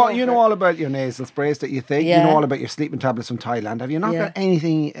 You know all about your nasal sprays that you take. You Yeah. know all about your sleeping tablets from Thailand. Have you not Yeah. got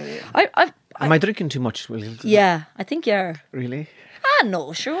anything? Am I drinking too much? Will? Yeah, I think you are. Really?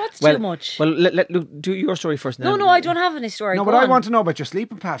 No, sure. What's Well, too much? Well, look, do your story first. no, I don't have any story. No, Go but I on. want to know about your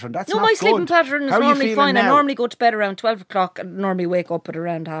sleeping pattern. That's No, not my good. sleeping pattern is How are you normally feeling fine. I now? normally go to bed around 12 o'clock and normally wake up at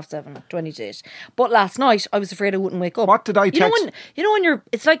around 7:30, 20 to 8. But last night I was afraid I wouldn't wake up. What did I You know text? when you're,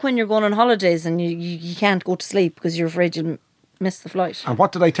 it's like when you're going on holidays and you can't go to sleep because you're afraid you'll miss the flight. And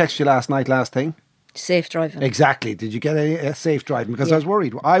what did I text you last night? Last thing. Safe driving. Exactly. Did you get a safe driving? Because I was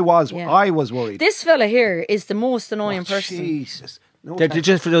worried. I was worried. This fella here is the most annoying person. Jesus. No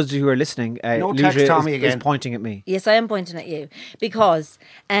Just for those of you who are listening, No Lucia text Tommy is again. pointing at me. Yes, I am pointing at you because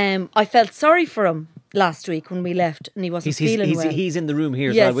I felt sorry for him last week when we left and he wasn't feeling well. He's in the room here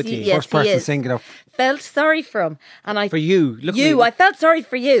as Yes, well with you. yes, First person he is. singular. Felt sorry for him, and I For you. Look at you. me. I felt sorry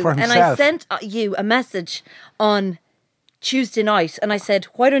for you, For and I himself. sent you a message on Tuesday night, and I said,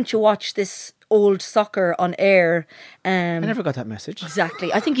 "Why don't you watch this old soccer on air?" I never got that message.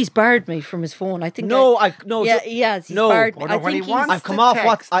 Exactly. I think he's barred me from his phone. I think No, Yeah, he has. He's no. barred me. Oh, no, I when think he wants I've come to off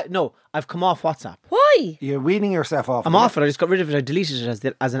text. I've come off WhatsApp. Why? You're weaning yourself off. I'm off it. I just got rid of it. I deleted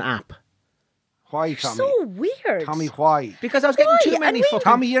it as an app. Why, Tommy? So weird. Tommy, why? Because I was getting Why? too And many we- fucking...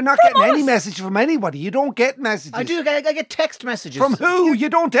 Tommy, you're not From getting any us. message from anybody. You don't get messages. I do. I get text messages. From who? You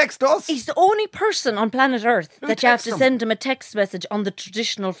don't text us. He's the only person on planet Earth that you have texts to him? send him a text message on the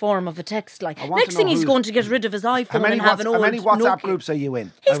traditional form of a text. Like want next to thing know he's who's- going to get rid of his iPhone and have an old how many WhatsApp Nokia. groups are you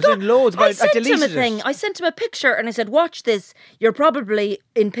in? I was in loads, but I sent him a deleted it. thing. I sent him a picture and I said, "Watch this. You're probably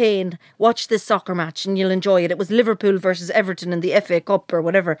in pain. Watch this soccer match and you'll enjoy it." It was Liverpool versus Everton in the FA Cup or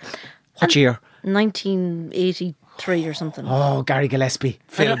whatever. What year? 1983 or something. Oh, Gary Gillespie.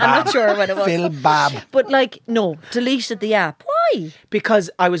 I'm not sure when it was. Phil Babb. But no, deleted the app. Why? Because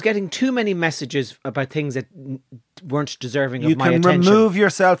I was getting too many messages about things that weren't deserving You of my can attention. remove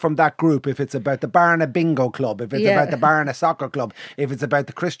yourself from that group if it's about the Barna Bingo Club, if it's Yeah. about the Barna Soccer Club, if it's about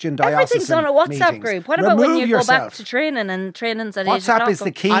the Christian Diocesan Everything's on a WhatsApp meetings. group. What about when Remove you go back yourself. to training and training's at 8 WhatsApp o'clock? is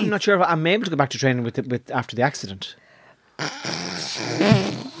the key. I'm not sure if I'm able to go back to training with after the accident.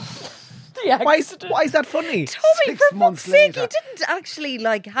 Why is that funny? Tommy, 6 for fuck's months sake, later. you didn't actually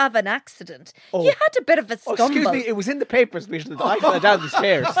have an accident. You had a bit of a Oh, stumble. excuse me, it was in the papers, Misha, that I fell down the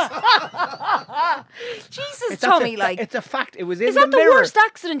stairs. Jesus, That's Tommy, it's a fact. It was in is the that the mirror. worst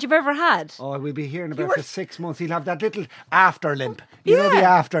accident you've ever had? Oh, we'll be hearing about it for 6 months. He'll have that little after limp. You know the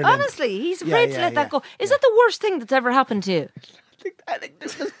after limp. Honestly, he's afraid to Yeah, let that yeah. go. Is that the worst thing that's ever happened to you? I think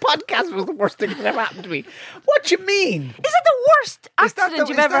this podcast was the worst thing that ever happened to me. What do you mean? Is that the worst accident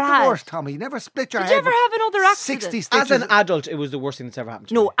you've ever had? the worst, Tommy? You never split your Did head. you ever with have another accident? 60 As stitches. an adult, it was the worst thing that's ever happened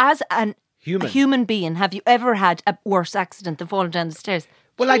to me. No, as a Human. human being, have you ever had a worse accident than falling down the stairs?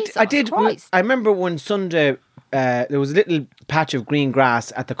 Well, I Jesus did. Christ. I remember one Sunday, there was a little patch of green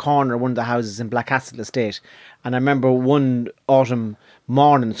grass at the corner of one of the houses in Blackcastle Estate. And I remember one autumn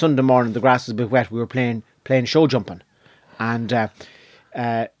morning, Sunday morning, the grass was a bit wet. We were playing show jumping. And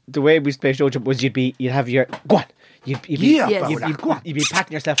the way we used to play show jump was you'd have your, go on. You'd be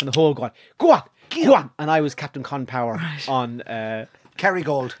patting yourself in the hole going, go on, go on. And I was Captain Con Power on... Kerry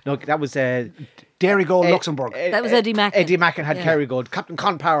Gold. No, that was Dairygold, Luxembourg. That was Eddie Macken. Eddie Macken had Kerrygold. Captain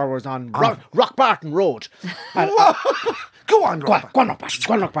Con Power was on Rockbarton Road. And, Go on, Go on,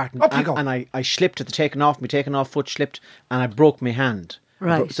 Rockbarton. Up you go. And I slipped at the taking off. My taking off foot slipped, and I broke my hand.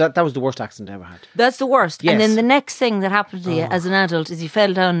 Right. So that was the worst accident I ever had. That's the worst. Yes. And then the next thing that happened to you as an adult is you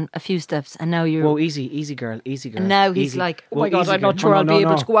fell down a few steps and now you're... Whoa, easy girl. And now he's easy. like, oh Whoa, my God, easy I'm not girl. sure I'll be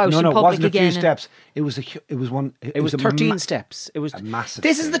able to go out in it public wasn't again. a few steps. It was one. It was 13 steps. It was a massive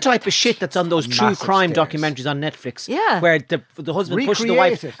This is the type of shit that's on those true Massive crime stairs. documentaries on Netflix. Yeah. Where the husband pushes the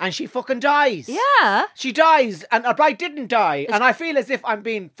wife Recreate it. and she fucking dies. Yeah. She dies and her bride didn't die. And I feel as if I'm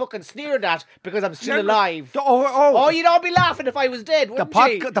being fucking sneered at because I'm still alive. Oh, you'd all be laughing if I was dead, wouldn't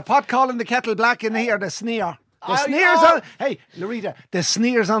you? The pot calling the kettle black in here, the sneer. The Oh, sneers oh. on... Hey, Loretta, the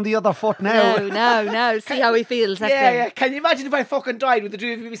sneers on the other foot now. No. See how he feels. That Yeah. thing. Can you imagine if I fucking died with the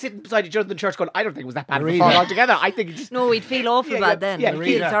two of you sitting beside each other in the church going, I don't think it was that bad of a Rita. fall altogether. I think it just... No, he'd feel awful bad then. Yeah, He'd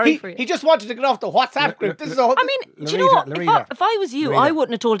Rita. feel sorry for you. He just wanted to get off the WhatsApp group. This is all... I mean, do you know what? Loretta. If I was you, Loretta. I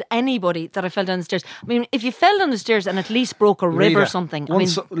wouldn't have told anybody that I fell down the stairs. I mean, if you fell down the stairs and at least broke a rib or Loretta, something.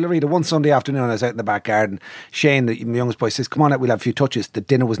 Loretta, one Sunday afternoon, I was out in the back garden. Shane, my youngest boy, says, come on out, we'll have a few touches. The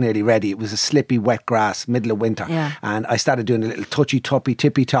dinner was nearly ready. It was a slippy, wet grass, middle of winter. Yeah. And I started doing a little touchy-toppy,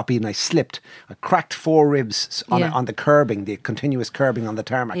 tippy-toppy, and I slipped. I cracked 4 ribs on the curbing, the continuous curbing on the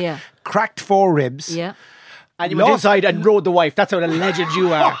tarmac. Yeah. Cracked 4 ribs. Yeah. And you went inside and rode the wife. That's how a legend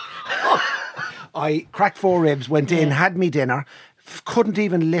you are. I cracked 4 ribs, went in, had me dinner, couldn't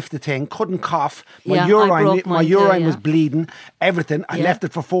even lift the thing, couldn't cough. My Yeah, I urine, broke my mine too, urine yeah. was bleeding, everything. I Yeah. left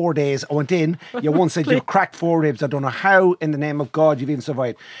it for 4 days. I went in. You once said you've cracked 4 ribs. I don't know how, in the name of God, you've even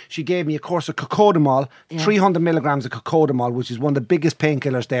survived. She gave me a course of cocodamol, 300 milligrams of cocodamol, which is one of the biggest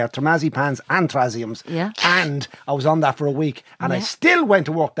painkillers there, trazepams and traziums. Yeah. And I was on that for a week, and I still went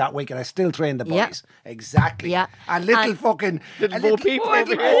to work that week, and I still trained the boys. Yeah. Exactly. Yeah. And little And- fucking Little a Bo Peep over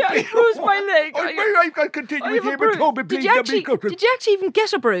little here. Bo Peep. I bruised my leg. I've got to continue with hematoma. Did you actually even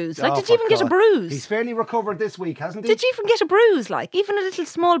get a bruise? Like, did you even get a bruise? He's fairly recovered this week, hasn't he? Did you even get a bruise? Like, even a little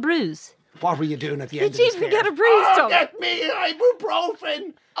small bruise? What were you doing at the end Did you of the even stairs? get a bruise, Tom? Get me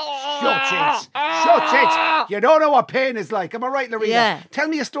ibuprofen. Shut it. You don't know what pain is like. Am I right, Loretta? Yeah. Tell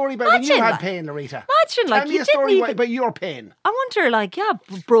me a story about when you Imagine, had like- pain, Loretta. Imagine, like, Tell me you a story didn't even- about your pain. I wonder, like,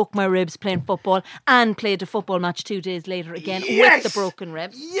 broke my ribs playing football and played a football match 2 days later again Yes. with the broken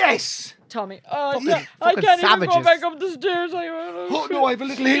ribs. Yes. Tommy, fucking I can't savages. even go back up the stairs. Oh no, I have a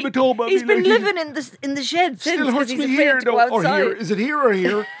little hematoma. He's Me been like- living in the shed since Still because hurts he's me afraid here. to go No, or outside. here. Is it here or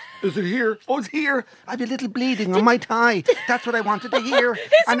here? Is it here? Oh, it's here. I have a little bleeding on my thigh. That's what I wanted to hear.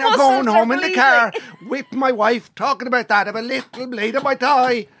 And now going muscles are home in the bleeding. car with my wife talking about that. I have a little bleed on my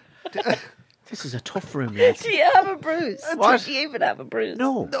thigh. This is a tough room, lads. Do you have a bruise? What? Do you even have a bruise?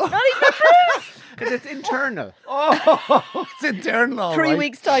 No. Not even a bruise. Because it's internal. It's internal, all 3 right.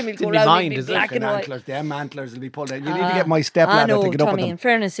 weeks' time he'll in go my around mind, and be is it? black and white. Antlers, them antlers will be pulled out. You need to get my stepladder I know, to get up Tommy, with in them.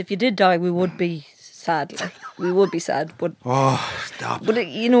 fairness, if you did die, we would be sad. Like, we would be sad. But, Stop. but it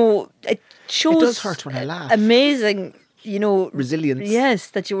shows... It does hurt when I laugh. Amazing, Resilience. Yes,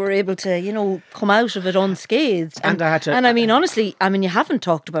 that you were able to, come out of it unscathed. And I had to- And I mean, honestly, you haven't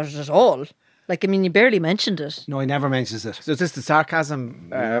talked about it at all. Like, you barely mentioned it. No, he never mentions it. So is this the sarcasm?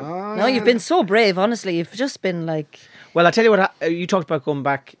 No, you've been so brave, honestly. You've just been like... Well, I'll tell you what, you talked about going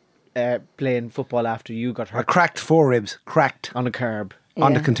back playing football after you got I hurt cracked 4 ribs. Cracked. on a curb.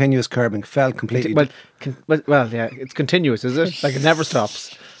 On the Yeah. continuous curbing. Fell completely. Well, yeah, it's continuous, is it? Like it never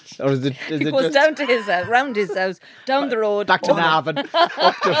stops. Or is it It goes just down to his house, round his house, down the road. back to Navan,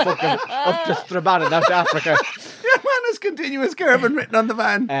 up to Strabane, now to Africa? Yeah, man, there's continuous curbing written on the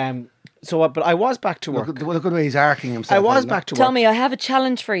van. But I was back to work. Look at the way he's arcing himself. I was out, back to work. Tommy, I have a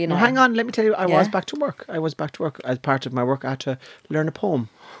challenge for you now. No, hang on, let me tell you, I Yeah? was back to work. As part of my work, I had to learn a poem.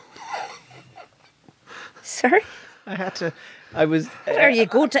 Sorry? There you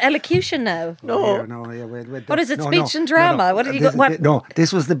go to elocution now. Wait. What is it, speech and drama? What have you got- what- No,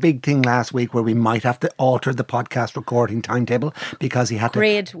 this was the big thing last week where we might have to alter the podcast recording timetable because he had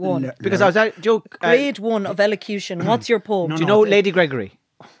Grade to... 1. Because I was out, joke. Grade 1 of elocution. What's your poem? Do you know Lady Gregory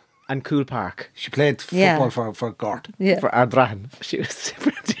and Cool Park? She played Yeah. football for Gort. Yeah. For Ardran.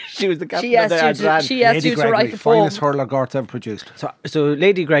 She was the captain She of the asked you Ardran. to, she asked Lady you to Gregory, write the poem. finest hurler Gort's ever produced. So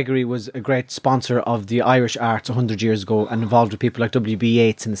Lady Gregory was a great sponsor of the Irish arts 100 years ago and involved with people like W.B.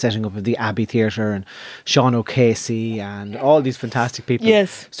 Yeats in the setting up of the Abbey Theatre and Sean O'Casey and all these fantastic people.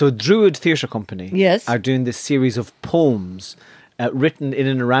 Yes. So Druid Theatre Company Yes. are doing this series of poems written in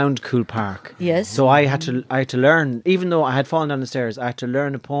and around Cool Park. Yes. So I had to learn, even though I had fallen down the stairs, I had to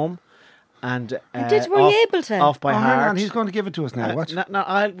learn a poem And were you able to? Off by Oh, heart. hang on, he's going to give it to us now. What? No,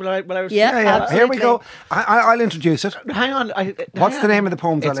 I was. Yeah. Here we Absolutely. go. I'll introduce it. Hang on. What's the name of the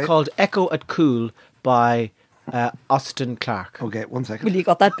poem, It's Sally? called Echo at Cool by Austin Clarke. Okay, 1 second. Well, you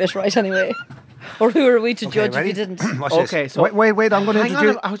got that bit right anyway. Or who are we to Okay, judge ready? if you didn't? Watch Okay, this. so- wait. I'm going to Hang on,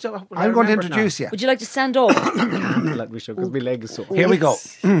 introduce. I I'm going to remember it now. introduce you. Would you like to stand up? Let me show because my leg is sore. Here we go.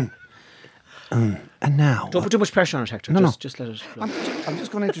 And now, Don't put too much pressure on it, Hector. No. Just let it flow. I'm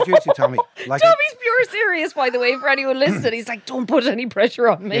just going to introduce you, Tommy. Like Tommy's pure serious, by the way, for anyone listening. He's like, don't put any pressure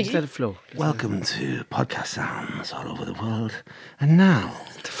on me. Just let it flow. welcome to podcast sounds all over the world. And now,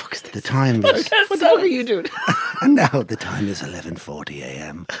 the fuck is this? The time is. What the fuck are you doing? And now the time is 11:40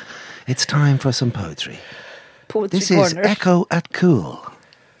 a.m. It's time for some poetry. Poetry This is corner. Echo at Cool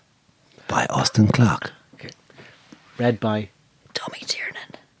by Austin Clarke. Read by. Tommy Tiernan.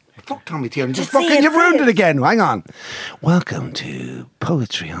 Fuck Tommy Tiernan. Just Just say fucking, it, you've say ruined it. it again. Hang on. Welcome to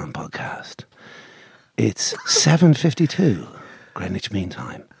Poetry on Podcast. It's 7:52 Greenwich Mean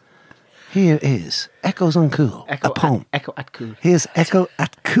Time. Here is Echoes on Cool, a poem. Echo at Cool Here's Echo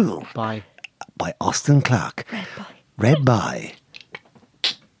at Cool by. by Austin Clarke. Read by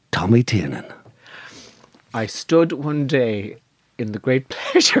Tommy Tiernan. I stood one day in the great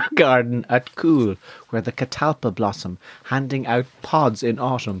pleasure garden at Cool, where the catalpa blossom, handing out pods in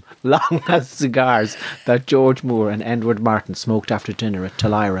autumn, long as cigars that George Moore and Edward Martin smoked after dinner at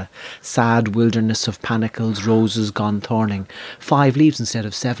Talira. Sad wilderness of panicles, roses gone thorning, 5 leaves instead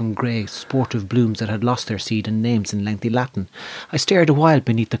of 7 grey, sportive blooms that had lost their seed and names in lengthy Latin. I stared a while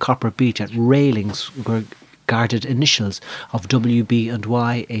beneath the copper beech at railings guarded initials of WB and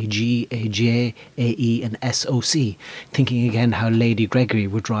Y, AG, AJ, AE and SOC, thinking again how Lady Gregory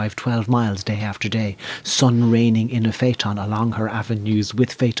would drive 12 miles day after day, sun raining in a phaeton along her avenues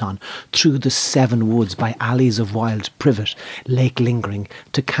with phaeton, through the 7 woods by alleys of wild privet, lake lingering,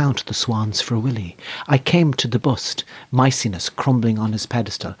 to count the swans for Willie. I came to the bust, Micinus crumbling on his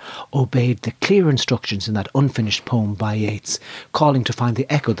pedestal, obeyed the clear instructions in that unfinished poem by Yeats, calling to find the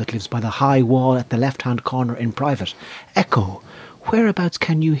echo that lives by the high wall at the left-hand corner in private. Echo, whereabouts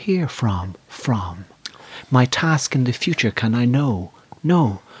can you hear from? My task in the future can I know?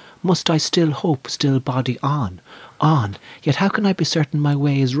 No. Must I still hope, still body on? Yet how can I be certain my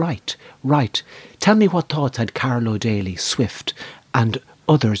way is right? Tell me what thoughts had Carlo Daly, Swift, and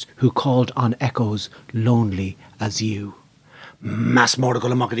others who called on echoes lonely as you. Mass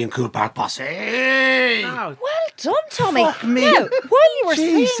Mortical and Muckety and Cool Park Posse. Well done, Tommy. Fuck me. Now, while you were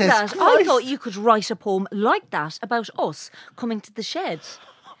Jesus saying that, I Christ. thought you could write a poem like that about us coming to the shed.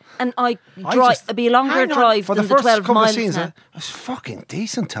 And it'd be a longer Hang on. drive For than the the first 12 couple of miles scenes. now. It was fucking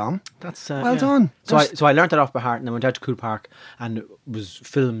decent, Tom. That's well done. So I learnt that off by heart and then went out to Cool Park and was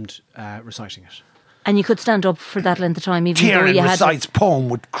filmed reciting it. And you could stand up for that length of time, even though Tiernan you had recites poem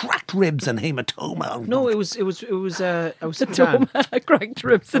with cracked ribs and hematoma. No, I was sitting down. hematoma, cracked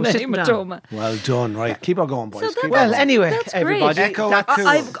ribs and I was sitting down. hematoma. Well done, right. Keep on going, boys. So Keep Well, on. anyway, That's everybody, great. Echo at Cool.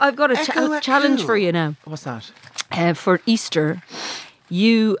 I've got a Echo at challenge Cool. for you now. What's that? For Easter,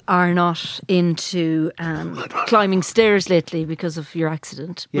 you are not into climbing stairs lately because of your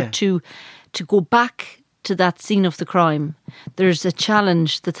accident, Yeah. but to go back to that scene of the crime, there's a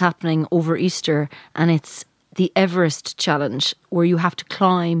challenge that's happening over Easter, and it's the Everest challenge, where you have to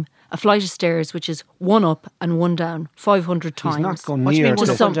climb a flight of stairs, which is 1 up and 1 down, 500 times. He's not going What do you near mean, one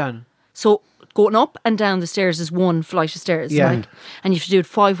to up, some- one down? So going up and down the stairs is 1 flight of stairs, Yeah. right? And you have to do it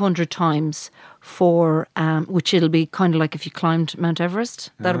 500 times for, which it'll be kind of like if you climbed Mount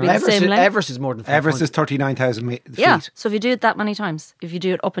Everest. That'll be the same length. Everest is more than 500. Everest is 39,000 feet. Yeah, so if you do it that many times, if you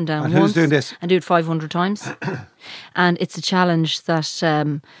do it up and down And who's once doing this? and do it 500 times, and it's a challenge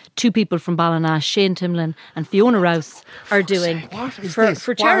that 2 people from Ballina, Shane Timlin and Fiona Rouse, are doing What is for this?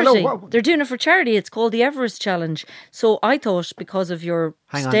 for Wow, hello, charity. what- They're doing it for charity. It's called the Everest Challenge. So I thought, because of your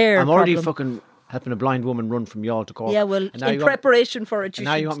Hang stair on, I'm already problem, fucking helping a blind woman run from Youghal to Cork. yeah, well, And now in you want- preparation for it, you and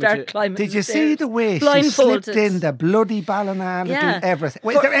now you should want me start to- climbing. Did the you see stairs. the way she blindfolded? slipped in the bloody Ballina Yeah. to Everest?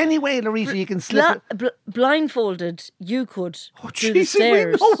 Wait, is there any way, Larita, you can slip it? Blindfolded, you could Oh, do the Jesus, we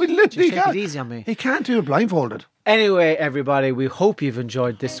stairs. know we literally Just take can't. it easy on me. He can't do it blindfolded. Anyway, everybody, we hope you've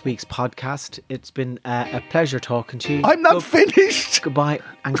enjoyed this week's podcast. It's been a pleasure talking to you. I'm not finished. Goodbye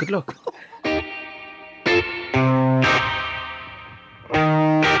and good luck.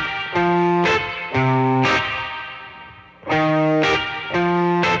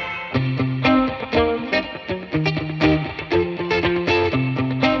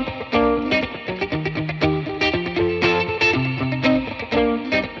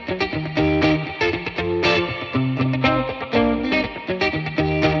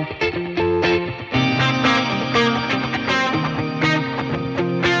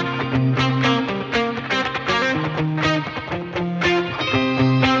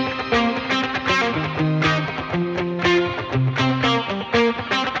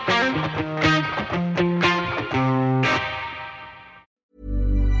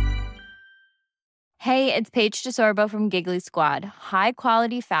 Hey, it's Paige DeSorbo from Giggly Squad. High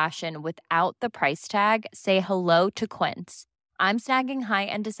quality fashion without the price tag. Say hello to Quince. I'm snagging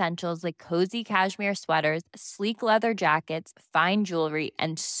high-end essentials like cozy cashmere sweaters, sleek leather jackets, fine jewelry,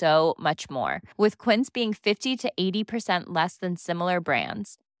 and so much more. With Quince being 50 to 80% less than similar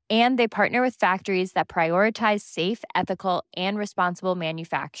brands. And they partner with factories that prioritize safe, ethical, and responsible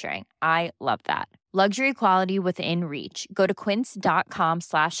manufacturing. I love that. Luxury quality within reach. Go to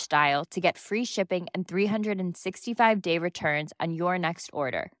quince.com/style to get free shipping and 365-day returns on your next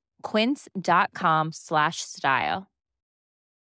order. Quince.com/style.